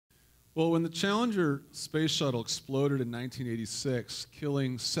Well, when the Challenger space shuttle exploded in 1986,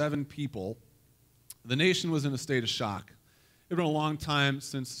 killing 7 people, the nation was in a state of shock. It had been a long time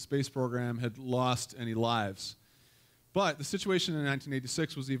since the space program had lost any lives. But the situation in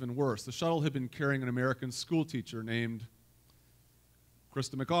 1986 was even worse. The shuttle had been carrying an American schoolteacher named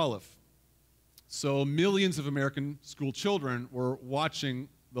Krista McAuliffe. So millions of American school children were watching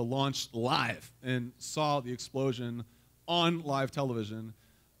the launch live and saw the explosion on live television,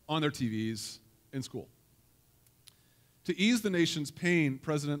 on their TVs, in school. To ease the nation's pain,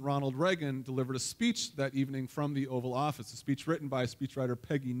 President Ronald Reagan delivered a speech that evening from the Oval Office, a speech written by speechwriter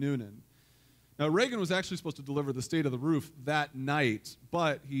Peggy Noonan. Now, Reagan was actually supposed to deliver the State of the Roof that night,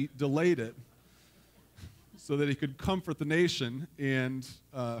 but he delayed it so that he could comfort the nation and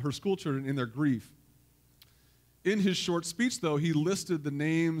her schoolchildren in their grief. In his short speech, though, he listed the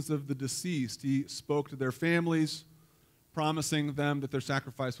names of the deceased. He spoke to their families, promising them that their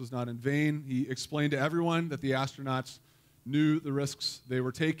sacrifice was not in vain. He explained to everyone that the astronauts knew the risks they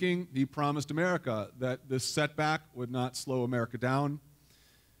were taking. He promised America that this setback would not slow America down.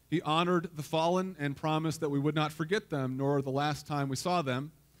 He honored the fallen and promised that we would not forget them, nor the last time we saw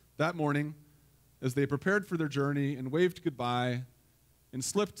them that morning as they prepared for their journey and waved goodbye and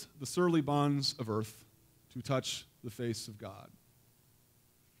slipped the surly bonds of earth to touch the face of God.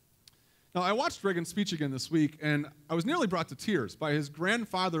 Now, I watched Reagan's speech again this week, and I was nearly brought to tears by his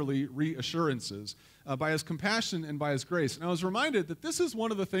grandfatherly reassurances, by his compassion and by his grace. And I was reminded that this is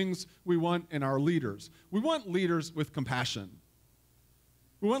one of the things we want in our leaders. We want leaders with compassion.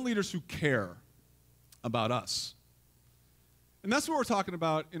 We want leaders who care about us. And that's what we're talking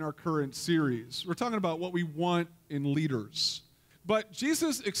about in our current series. We're talking about what we want in leaders. But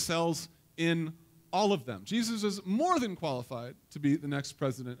Jesus excels in all of them. Jesus is more than qualified to be the next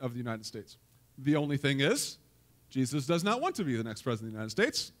president of the United States. The only thing is, Jesus does not want to be the next president of the United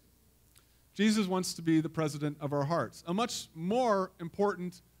States. Jesus wants to be the president of our hearts, a much more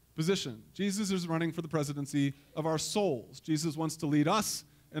important position. Jesus is running for the presidency of our souls. Jesus wants to lead us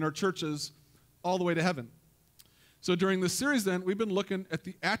and our churches all the way to heaven. So during this series then, we've been looking at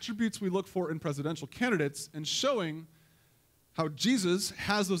the attributes we look for in presidential candidates and showing how Jesus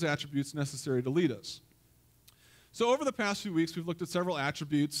has those attributes necessary to lead us. So over the past few weeks, we've looked at several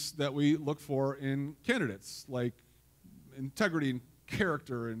attributes that we look for in candidates, like integrity and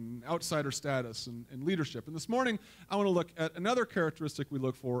character and outsider status and leadership. And this morning, I want to look at another characteristic we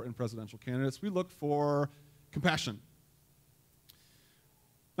look for in presidential candidates. We look for compassion.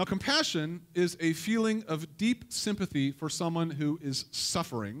 Now, compassion is a feeling of deep sympathy for someone who is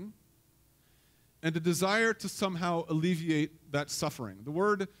suffering and a desire to somehow alleviate that suffering. The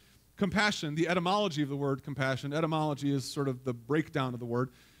word compassion, the etymology of the word compassion, etymology is sort of the breakdown of the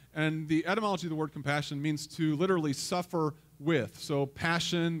word, and the etymology of the word compassion means to literally suffer with. So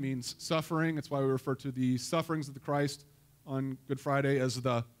passion means suffering. That's why we refer to the sufferings of the Christ on Good Friday as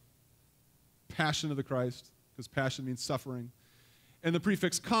the passion of the Christ, because passion means suffering. And the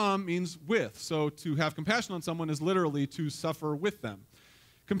prefix com means with. So to have compassion on someone is literally to suffer with them.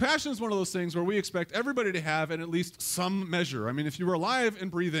 Compassion is one of those things where we expect everybody to have in at least some measure. I mean, if you were alive and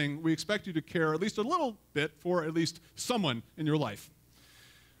breathing, we expect you to care at least a little bit for at least someone in your life.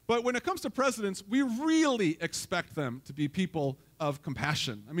 But when it comes to presidents, we really expect them to be people of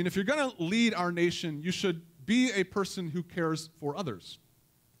compassion. I mean, if you're going to lead our nation, you should be a person who cares for others.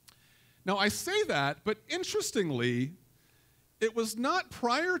 Now, I say that, but interestingly, it was not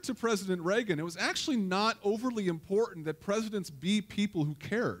prior to President Reagan. It was actually not overly important that presidents be people who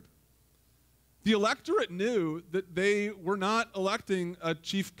cared. The electorate knew that they were not electing a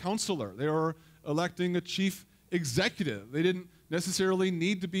chief counselor. They were electing a chief executive. They didn't necessarily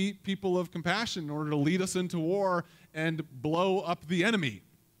need to be people of compassion in order to lead us into war and blow up the enemy.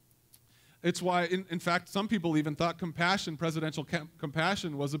 It's why, in fact, some people even thought presidential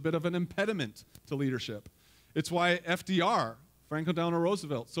compassion was a bit of an impediment to leadership. It's why FDR, Franklin Delano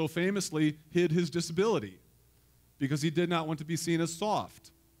Roosevelt, so famously hid his disability because he did not want to be seen as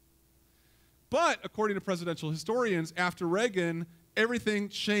soft. But according to presidential historians, after Reagan, everything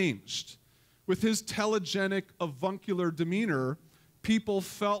changed. With his telegenic, avuncular demeanor, people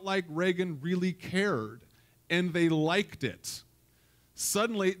felt like Reagan really cared, and they liked it.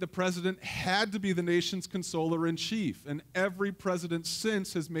 Suddenly, the president had to be the nation's consoler-in-chief, and every president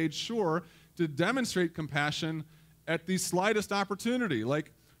since has made sure to demonstrate compassion at the slightest opportunity,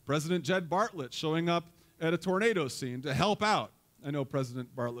 like President Jed Bartlett showing up at a tornado scene to help out. I know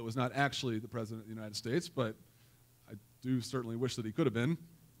President Bartlett was not actually the President of the United States, but I do certainly wish that he could have been.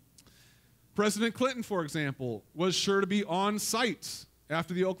 President Clinton, for example, was sure to be on site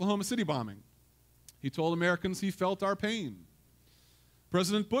after the Oklahoma City bombing. He told Americans he felt our pain.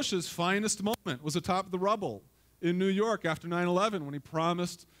 President Bush's finest moment was atop the rubble in New York after 9/11 when he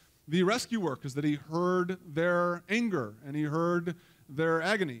promised the rescue workers that he heard their anger and he heard their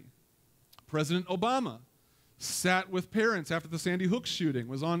agony. President Obama sat with parents after the Sandy Hook shooting,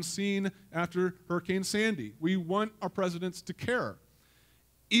 was on scene after Hurricane Sandy. We want our presidents to care,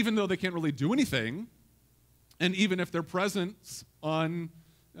 even though they can't really do anything, and even if their presence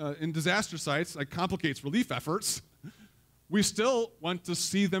in disaster sites complicates relief efforts, we still want to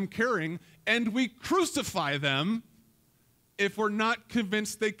see them caring, and we crucify them if we're not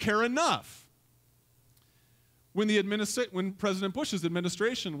convinced they care enough. When President Bush's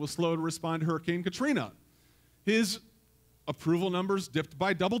administration was slow to respond to Hurricane Katrina, his approval numbers dipped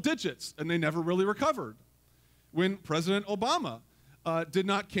by double digits, and they never really recovered. When President Obama did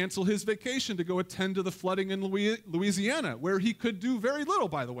not cancel his vacation to go attend to the flooding in Louisiana, where he could do very little,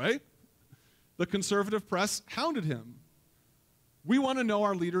 by the way, the conservative press hounded him. We want to know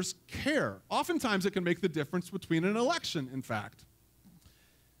our leaders care. Oftentimes, it can make the difference between an election, in fact.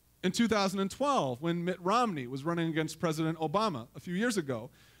 In 2012, when Mitt Romney was running against President Obama a few years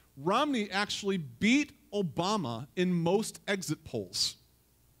ago, Romney actually beat Obama in most exit polls.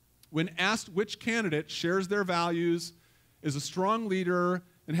 When asked which candidate shares their values, is a strong leader,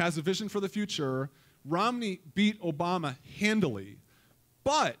 and has a vision for the future, Romney beat Obama handily.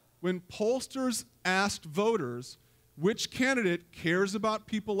 But when pollsters asked voters which candidate cares about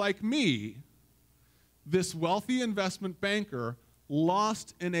people like me, this wealthy investment banker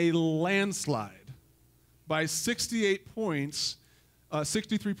lost in a landslide by 63 points,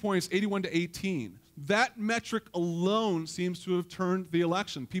 81-18. That metric alone seems to have turned the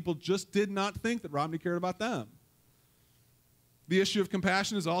election. People just did not think that Romney cared about them. The issue of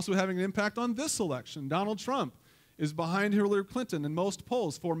compassion is also having an impact on this election. Donald Trump is behind Hillary Clinton in most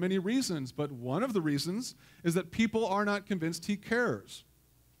polls for many reasons, but one of the reasons is that people are not convinced he cares.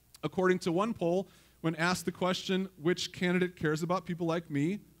 According to one poll, when asked the question, which candidate cares about people like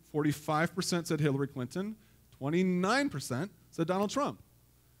me, 45% said Hillary Clinton, 29% said Donald Trump.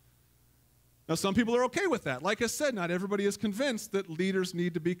 Now, some people are okay with that. Like I said, not everybody is convinced that leaders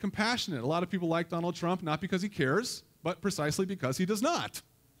need to be compassionate. A lot of people like Donald Trump, not because he cares, but precisely because he does not.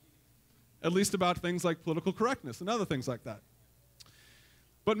 At least about things like political correctness and other things like that.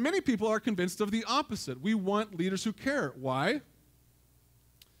 But many people are convinced of the opposite. We want leaders who care. Why?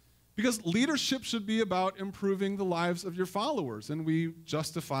 Because leadership should be about improving the lives of your followers, and we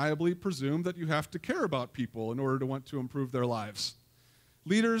justifiably presume that you have to care about people in order to want to improve their lives.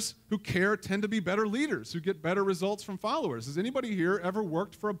 Leaders who care tend to be better leaders, who get better results from followers. Has anybody here ever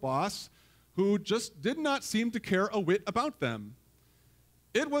worked for a boss who just did not seem to care a whit about them?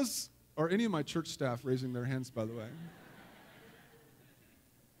 Are any of my church staff raising their hands, by the way?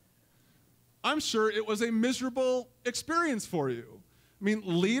 I'm sure it was a miserable experience for you. I mean,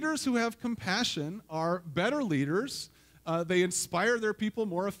 leaders who have compassion are better leaders. They inspire their people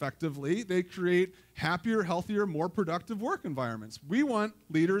more effectively. They create happier, healthier, more productive work environments. We want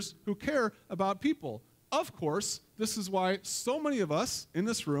leaders who care about people. Of course, this is why so many of us in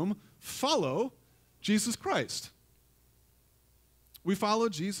this room follow Jesus Christ. We follow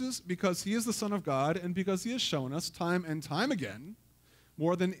Jesus because he is the Son of God and because he has shown us time and time again,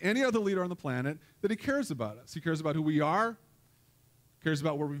 more than any other leader on the planet, that he cares about us. He cares about who we are, cares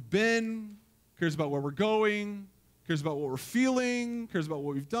about where we've been, cares about where we're going, cares about what we're feeling, cares about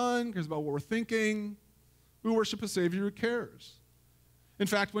what we've done, cares about what we're thinking. We worship a Savior who cares. In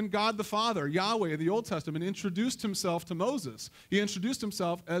fact, when God the Father, Yahweh in the Old Testament, introduced himself to Moses, he introduced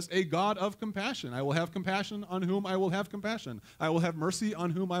himself as a God of compassion. I will have compassion on whom I will have compassion. I will have mercy on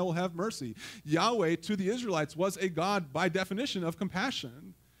whom I will have mercy. Yahweh to the Israelites was a God by definition of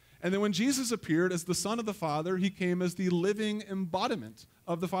compassion. And then when Jesus appeared as the Son of the Father, he came as the living embodiment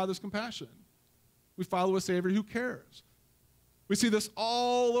of the Father's compassion. We follow a Savior who cares. We see this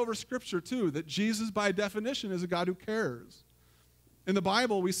all over Scripture, too, that Jesus, by definition, is a God who cares. In the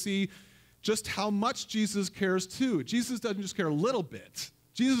Bible, we see just how much Jesus cares, too. Jesus doesn't just care a little bit.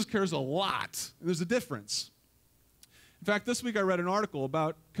 Jesus cares a lot, and there's a difference. In fact, this week I read an article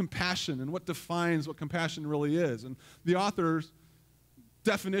about compassion and what defines what compassion really is. And the author's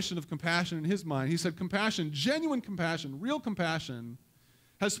definition of compassion in his mind, he said compassion, genuine compassion, real compassion,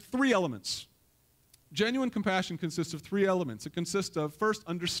 has three elements. Genuine compassion consists of three elements. It consists of, first,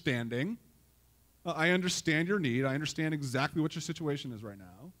 understanding. I understand your need. I understand exactly what your situation is right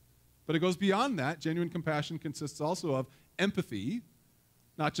now. But it goes beyond that. Genuine compassion consists also of empathy.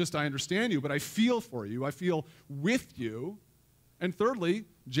 Not just I understand you, but I feel for you. I feel with you. And thirdly,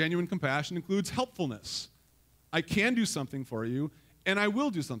 genuine compassion includes helpfulness. I can do something for you, and I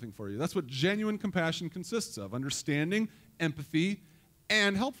will do something for you. That's what genuine compassion consists of, understanding, empathy,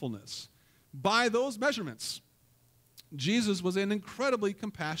 and helpfulness. By those measurements, Jesus was an incredibly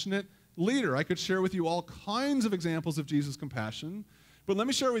compassionate leader. I could share with you all kinds of examples of Jesus' compassion, but let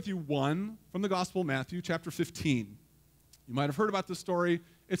me share with you one from the Gospel of Matthew, chapter 15. You might have heard about this story.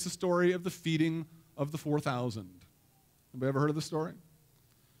 It's the story of the feeding of the 4,000. Anybody ever heard of this story?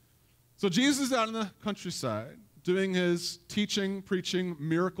 So Jesus is out in the countryside doing his teaching, preaching,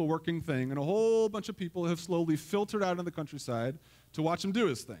 miracle-working thing, and a whole bunch of people have slowly filtered out in the countryside to watch him do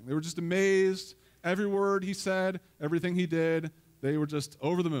his thing. They were just amazed. Every word he said, everything he did, they were just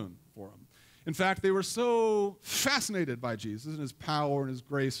over the moon for him. In fact, they were so fascinated by Jesus and his power and his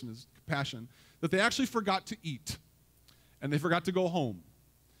grace and his compassion that they actually forgot to eat, and they forgot to go home.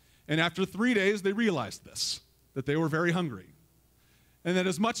 And after 3 days, they realized this, that they were very hungry. And that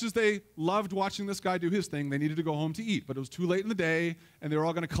as much as they loved watching this guy do his thing, they needed to go home to eat. But it was too late in the day, and they were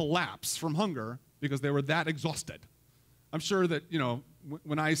all going to collapse from hunger because they were that exhausted. I'm sure that,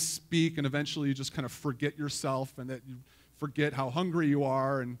 when I speak and eventually you just kind of forget yourself and that you forget how hungry you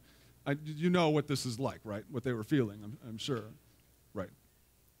are, and you know what this is like, right? What they were feeling, I'm sure. Right.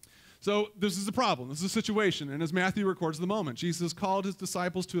 So this is a problem. This is a situation. And as Matthew records the moment, Jesus called his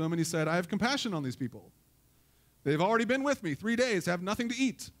disciples to him and he said, I have compassion on these people. They've already been with me 3 days, have nothing to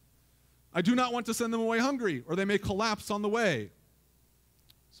eat. I do not want to send them away hungry, or they may collapse on the way.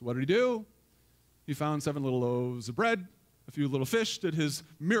 So what did he do? He found 7 little loaves of bread, a few little fish, did his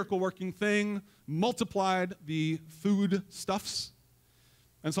miracle-working thing, multiplied the food stuffs,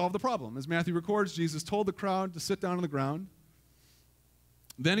 and solved the problem. As Matthew records, Jesus told the crowd to sit down on the ground.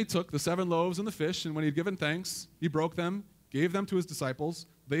 Then he took the 7 loaves and the fish, and when he had given thanks, he broke them, gave them to his disciples,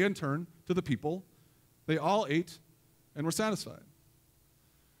 they in turn to the people. They all ate and were satisfied.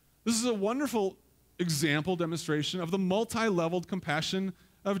 This is a wonderful example, demonstration of the multi-leveled compassion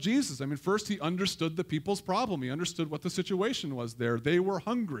of Jesus. I mean, first he understood the people's problem. He understood what the situation was there. They were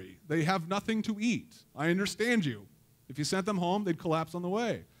hungry. They have nothing to eat. I understand you. If you sent them home, they'd collapse on the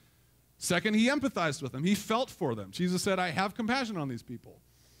way. Second, he empathized with them. He felt for them. Jesus said, I have compassion on these people.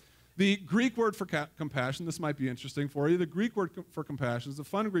 The Greek word for compassion, this might be interesting for you. The Greek word for compassion is a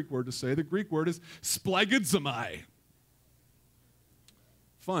fun Greek word to say. The Greek word is splagidzomai.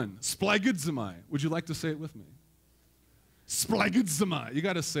 Fun. Splagidzomai. Would you like to say it with me? Splagidzomai. You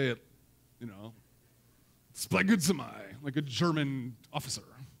got to say it, Splagidzomai, like a German officer.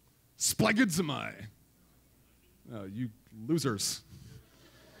 Splagidzomai. Oh, you losers.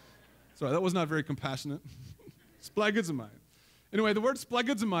 Sorry, that was not very compassionate. Splagidzomai. Anyway, the word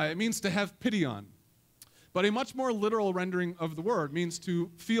splagidzomai, it means to have pity on. But a much more literal rendering of the word means to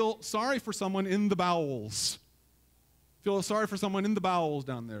feel sorry for someone in the bowels. Feel sorry for someone in the bowels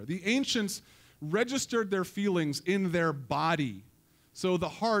down there. The ancients registered their feelings in their body. So the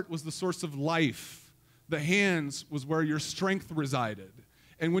heart was the source of life. The hands was where your strength resided.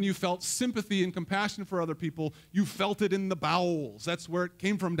 And when you felt sympathy and compassion for other people, you felt it in the bowels. That's where it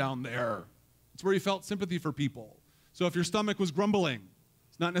came from down there. It's where you felt sympathy for people. So if your stomach was grumbling,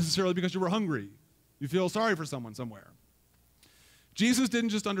 it's not necessarily because you were hungry. You feel sorry for someone somewhere. Jesus didn't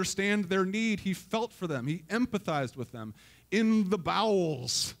just understand their need, he felt for them. He empathized with them in the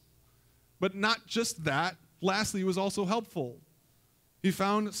bowels. But not just that. Lastly, he was also helpful. He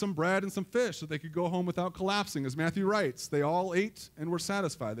found some bread and some fish so they could go home without collapsing. As Matthew writes, they all ate and were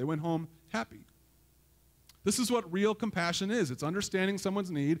satisfied. They went home happy. This is what real compassion is. It's understanding someone's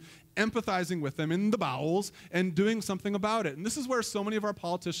need, empathizing with them in the bowels, and doing something about it. And this is where so many of our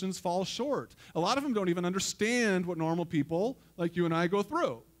politicians fall short. A lot of them don't even understand what normal people like you and I go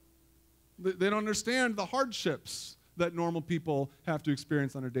through. They don't understand the hardships that normal people have to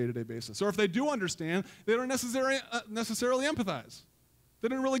experience on a day-to-day basis. Or if they do understand, they don't necessarily empathize. They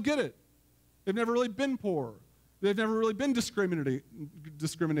don't really get it. They've never really been poor. They've never really been discriminated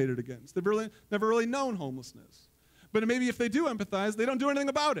against. They've never really known homelessness. But maybe if they do empathize, they don't do anything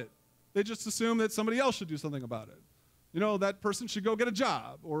about it. They just assume that somebody else should do something about it. That person should go get a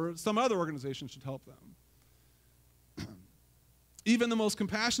job, or some other organization should help them. Even the most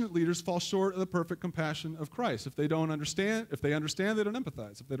compassionate leaders fall short of the perfect compassion of Christ. If they understand, they don't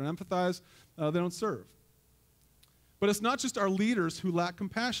empathize. If they don't empathize, they don't serve. But it's not just our leaders who lack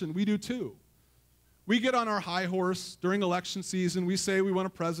compassion. We do too. We get on our high horse during election season. We say we want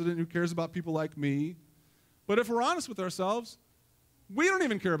a president who cares about people like me. But if we're honest with ourselves, we don't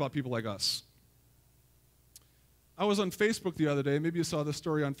even care about people like us. I was on Facebook the other day. Maybe you saw this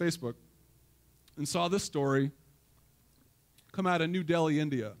story on Facebook. And saw this story come out of New Delhi,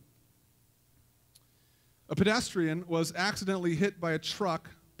 India. A pedestrian was accidentally hit by a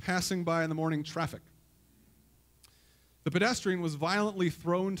truck passing by in the morning traffic. The pedestrian was violently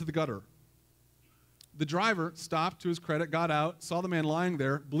thrown to the gutter. The driver stopped to his credit, got out, saw the man lying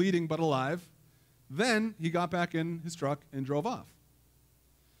there, bleeding but alive. Then he got back in his truck and drove off.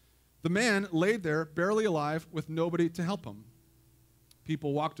 The man laid there, barely alive, with nobody to help him.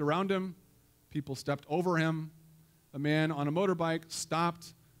 People walked around him. People stepped over him. A man on a motorbike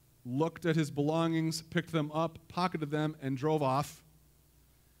stopped, looked at his belongings, picked them up, pocketed them, and drove off.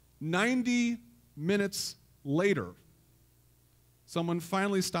 90 minutes later, someone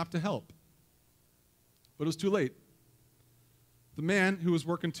finally stopped to help. But it was too late. The man, who was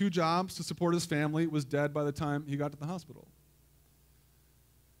working 2 jobs to support his family, was dead by the time he got to the hospital.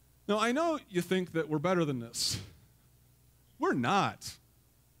 Now, I know you think that we're better than this. We're not.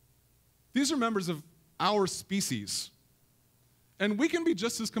 These are members of our species. And we can be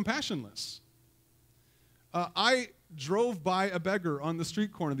just as compassionless. I drove by a beggar on the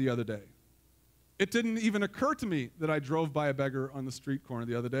street corner the other day. It didn't even occur to me that I drove by a beggar on the street corner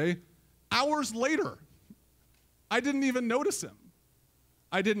the other day. Hours later, I didn't even notice him.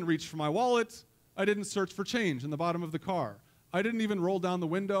 I didn't reach for my wallet. I didn't search for change in the bottom of the car. I didn't even roll down the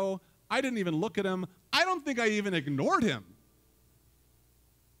window. I didn't even look at him. I don't think I even ignored him.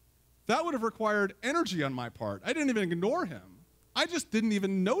 That would have required energy on my part. I didn't even ignore him. I just didn't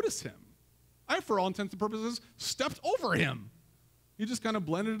even notice him. I, for all intents and purposes, stepped over him. He just kind of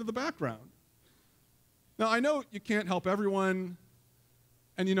blended into the background. Now, I know you can't help everyone,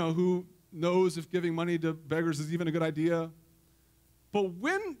 and who knows if giving money to beggars is even a good idea. But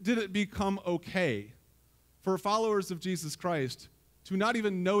when did it become okay for followers of Jesus Christ to not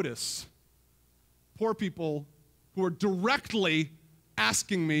even notice poor people who are directly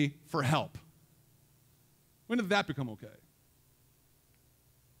asking me for help? When did that become okay?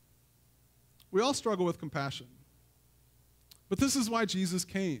 We all struggle with compassion. But this is why Jesus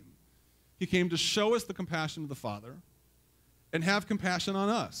came. He came to show us the compassion of the Father and have compassion on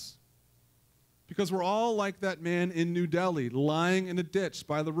us. Because we're all like that man in New Delhi, lying in a ditch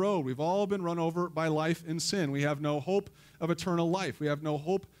by the road. We've all been run over by life in sin. We have no hope of eternal life. We have no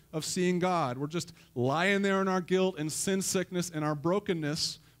hope of seeing God. We're just lying there in our guilt and sin sickness and our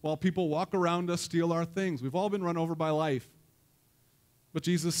brokenness while people walk around us, steal our things. We've all been run over by life. But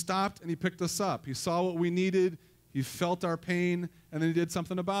Jesus stopped and he picked us up. He saw what we needed. He felt our pain, and then he did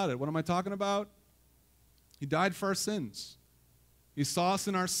something about it. What am I talking about? He died for our sins. He saw us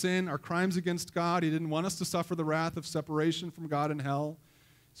in our sin, our crimes against God. He didn't want us to suffer the wrath of separation from God in hell.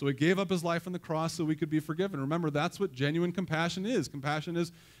 So he gave up his life on the cross so we could be forgiven. Remember, that's what genuine compassion is. Compassion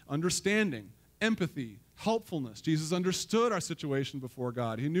is understanding, empathy, helpfulness. Jesus understood our situation before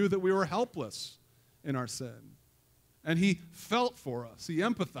God. He knew that we were helpless in our sin. And he felt for us. He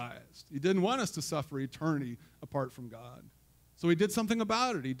empathized. He didn't want us to suffer eternity apart from God. So he did something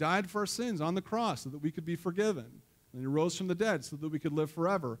about it. He died for our sins on the cross so that we could be forgiven. And he rose from the dead so that we could live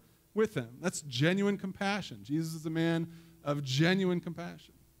forever with him. That's genuine compassion. Jesus is a man of genuine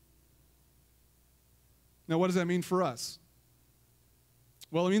compassion. Now, what does that mean for us?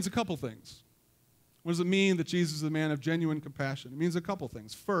 Well, it means a couple things. What does it mean that Jesus is a man of genuine compassion? It means a couple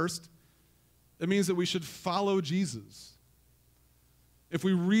things. First, it means that we should follow Jesus. If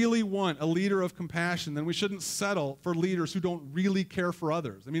we really want a leader of compassion, then we shouldn't settle for leaders who don't really care for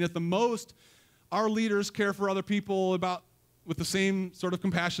others. I mean, at the most, our leaders care for other people with the same sort of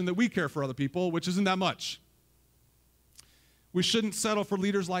compassion that we care for other people, which isn't that much. We shouldn't settle for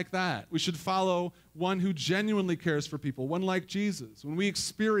leaders like that. We should follow one who genuinely cares for people, one like Jesus. When we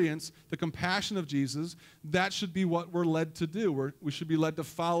experience the compassion of Jesus, that should be what we're led to do. We should be led to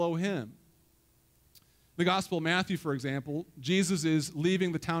follow him. The Gospel of Matthew, for example, Jesus is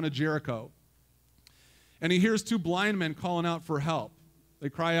leaving the town of Jericho, and he hears 2 blind men calling out for help. They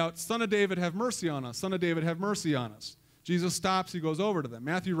cry out, "Son of David, have mercy on us. Son of David, have mercy on us." Jesus stops. He goes over to them.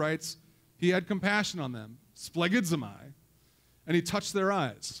 Matthew writes, he had compassion on them, splagizomai, and he touched their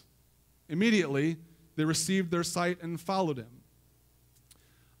eyes. Immediately, they received their sight and followed him.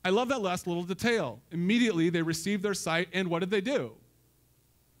 I love that last little detail. Immediately, they received their sight, and what did they do?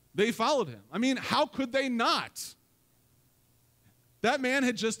 They followed him. I mean, how could they not? That man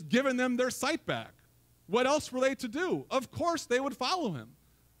had just given them their sight back. What else were they to do? Of course they would follow him.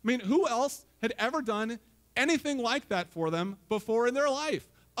 I mean, who else had ever done anything like that for them before in their life?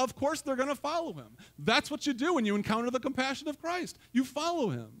 Of course they're going to follow him. That's what you do when you encounter the compassion of Christ. You follow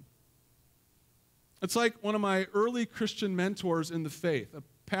him. It's like one of my early Christian mentors in the faith, a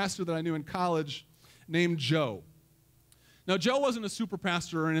pastor that I knew in college named Joe. Now, Joe wasn't a super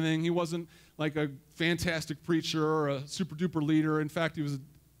pastor or anything. He wasn't like a fantastic preacher or a super duper leader. In fact, he was an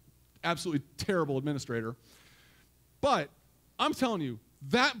absolutely terrible administrator. But I'm telling you,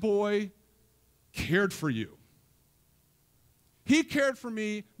 that boy cared for you. He cared for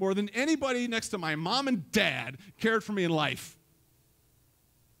me more than anybody next to my mom and dad cared for me in life.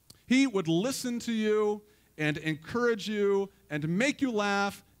 He would listen to you and encourage you and make you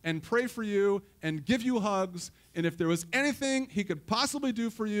laugh and pray for you and give you hugs. And if there was anything he could possibly do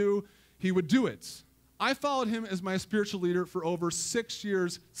for you, he would do it. I followed him as my spiritual leader for over 6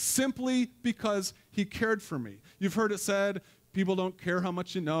 years simply because he cared for me. You've heard it said, people don't care how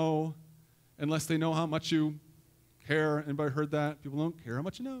much you know unless they know how much you care. Anybody heard that? People don't care how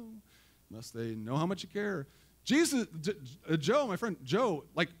much you know unless they know how much you care. Joe, my friend Joe,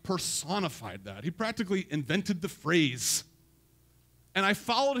 personified that. He practically invented the phrase. And I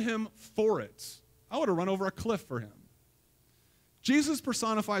followed him for it. I would have run over a cliff for him. Jesus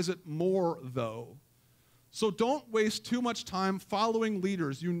personifies it more, though. So don't waste too much time following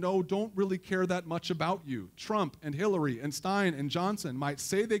leaders you know don't really care that much about you. Trump and Hillary and Stein and Johnson might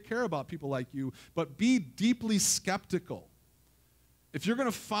say they care about people like you, but be deeply skeptical. If you're going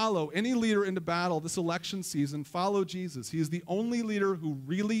to follow any leader into battle this election season, follow Jesus. He is the only leader who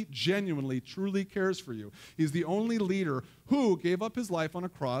really, genuinely, truly cares for you. He's the only leader who gave up his life on a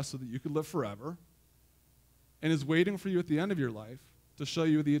cross so that you could live forever and is waiting for you at the end of your life to show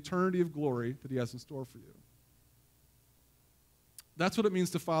you the eternity of glory that he has in store for you. That's what it means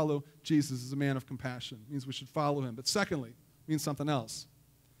to follow Jesus as a man of compassion. It means we should follow him. But secondly, it means something else.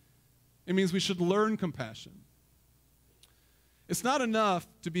 It means we should learn compassion. It's not enough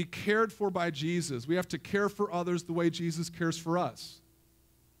to be cared for by Jesus. We have to care for others the way Jesus cares for us.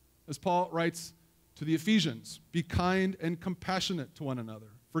 As Paul writes to the Ephesians, be kind and compassionate to one another,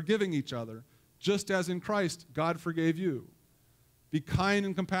 forgiving each other, just as in Christ God forgave you. Be kind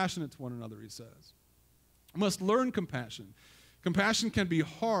and compassionate to one another, he says. We must learn compassion. Compassion can be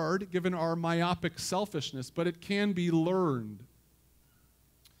hard given our myopic selfishness, but it can be learned.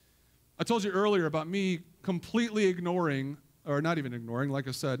 I told you earlier about me completely ignoring, or not even ignoring, like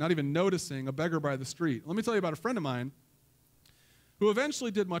I said, not even noticing a beggar by the street. Let me tell you about a friend of mine who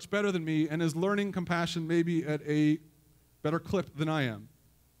eventually did much better than me and is learning compassion maybe at a better clip than I am.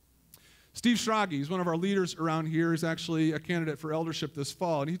 Steve Schrage, he's one of our leaders around here. He's actually a candidate for eldership this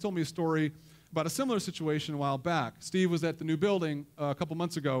fall, and he told me a story about a similar situation a while back. Steve was at the new building a couple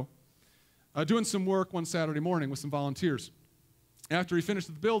months ago doing some work one Saturday morning with some volunteers. After he finished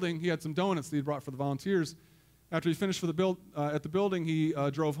at the building, he had some donuts that he brought for the volunteers. After he finished at the building, he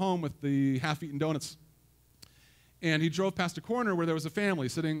drove home with the half-eaten donuts. And he drove past a corner where there was a family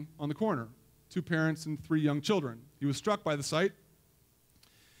sitting on the corner, 2 parents and 3 young children. He was struck by the sight,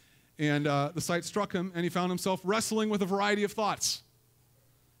 and the sight struck him, and he found himself wrestling with a variety of thoughts.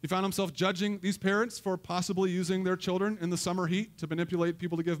 He found himself judging these parents for possibly using their children in the summer heat to manipulate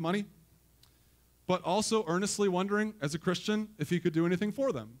people to give money, but also earnestly wondering, as a Christian, if he could do anything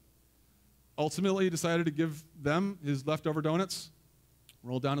for them. Ultimately, he decided to give them his leftover donuts,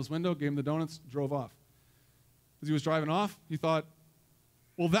 rolled down his window, gave him the donuts, drove off. As he was driving off, he thought,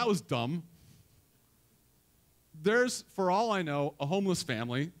 well, that was dumb. There's, for all I know, a homeless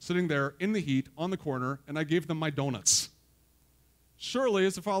family sitting there in the heat on the corner, and I gave them my donuts. Surely,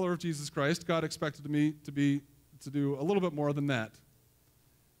 as a follower of Jesus Christ, God expected me to do a little bit more than that.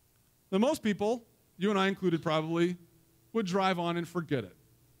 Now, most people, you and I included probably, would drive on and forget it,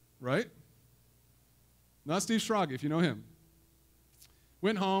 right? Not Steve Schrage, if you know him.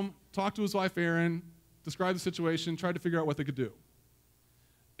 Went home, talked to his wife, Erin, described the situation, tried to figure out what they could do.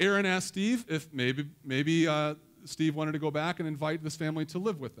 Erin asked Steve if maybe Steve wanted to go back and invite this family to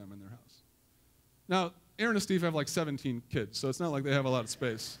live with them in their house. Now, Erin and Steve have 17 kids, so it's not like they have a lot of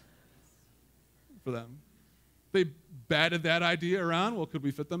space for them. They batted that idea around. Well, could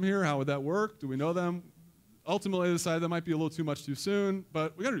we fit them here? How would that work? Do we know them? Ultimately, they decided that might be a little too much too soon,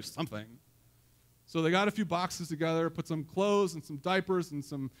 but we got to do something. So they got a few boxes together, put some clothes and some diapers and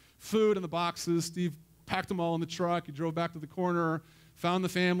some food in the boxes. Steve packed them all in the truck. He drove back to the corner, found the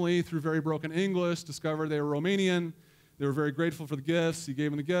family through very broken English, discovered they were Romanian. They were very grateful for the gifts. He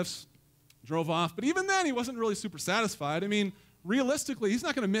gave them the gifts, drove off. But even then, he wasn't really super satisfied. I mean, realistically, he's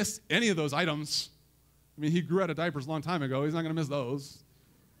not going to miss any of those items. I mean, he grew out of diapers a long time ago. He's not going to miss those.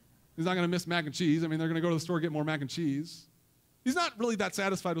 He's not going to miss mac and cheese. I mean, they're going to go to the store and get more mac and cheese. He's not really that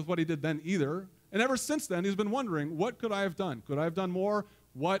satisfied with what he did then either. And ever since then, he's been wondering, what could I have done? Could I have done more?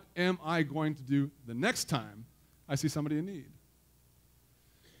 What am I going to do the next time I see somebody in need?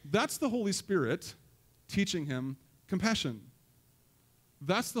 That's the Holy Spirit teaching him compassion.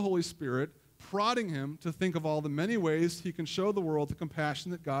 That's the Holy Spirit prodding him to think of all the many ways he can show the world the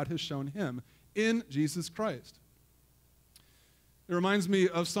compassion that God has shown him in Jesus Christ. It reminds me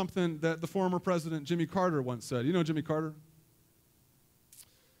of something that the former president Jimmy Carter once said. You know Jimmy Carter?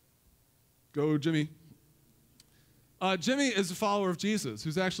 Go, Jimmy. Jimmy is a follower of Jesus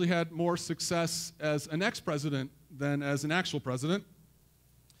who's actually had more success as an ex-president than as an actual president.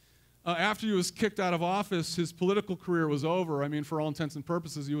 After he was kicked out of office, his political career was over. I mean, for all intents and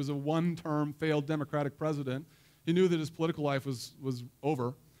purposes, he was a one-term failed Democratic president. He knew that his political life was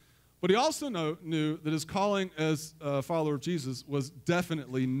over. But he also knew that his calling as a follower of Jesus was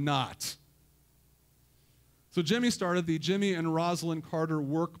definitely not. So Jimmy started the Jimmy and Rosalind Carter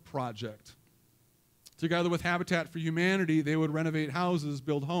Work Project. Together with Habitat for Humanity, they would renovate houses,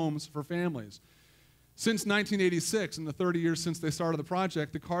 build homes for families. Since 1986, in the 30 years since they started the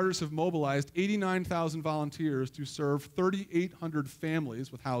project, the Carters have mobilized 89,000 volunteers to serve 3,800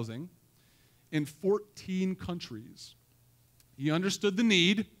 families with housing in 14 countries. He understood the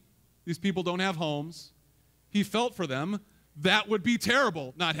need. These people don't have homes. He felt for them. That would be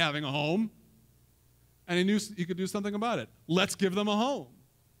terrible, not having a home. And he knew he could do something about it. Let's give them a home.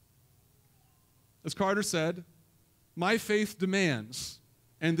 As Carter said, my faith demands,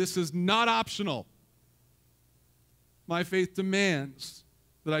 and this is not optional, my faith demands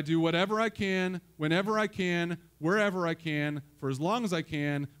that I do whatever I can, whenever I can, wherever I can, for as long as I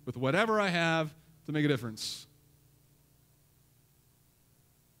can, with whatever I have to make a difference.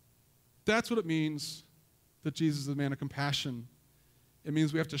 That's what it means that Jesus is a man of compassion. It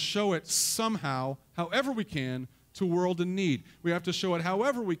means we have to show it somehow, however we can, to a world in need. We have to show it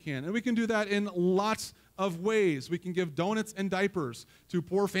however we can, and we can do that in lots of ways. We can give donuts and diapers to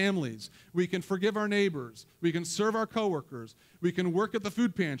poor families. We can forgive our neighbors. We can serve our coworkers. We can work at the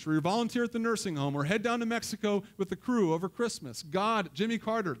food pantry, or volunteer at the nursing home, or head down to Mexico with the crew over Christmas. God, Jimmy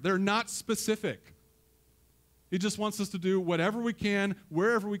Carter, they're not specific. He just wants us to do whatever we can,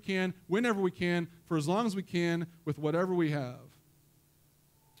 wherever we can, whenever we can, for as long as we can, with whatever we have.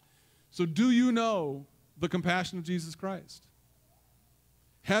 So do you know the compassion of Jesus Christ?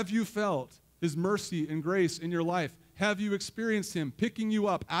 Have you felt his mercy and grace in your life? Have you experienced him picking you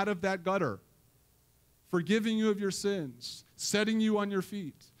up out of that gutter, forgiving you of your sins, setting you on your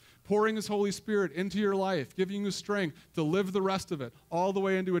feet, pouring his Holy Spirit into your life, giving you strength to live the rest of it all the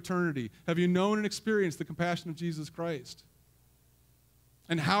way into eternity? Have you known and experienced the compassion of Jesus Christ?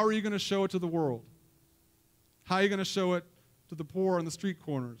 And how are you going to show it to the world? How are you going to show it to the poor on the street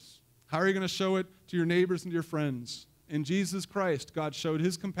corners? How are you going to show it to your neighbors and to your friends? In Jesus Christ, God showed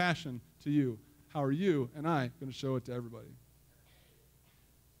his compassion to you. How are you and I going to show it to everybody?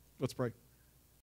 Let's pray.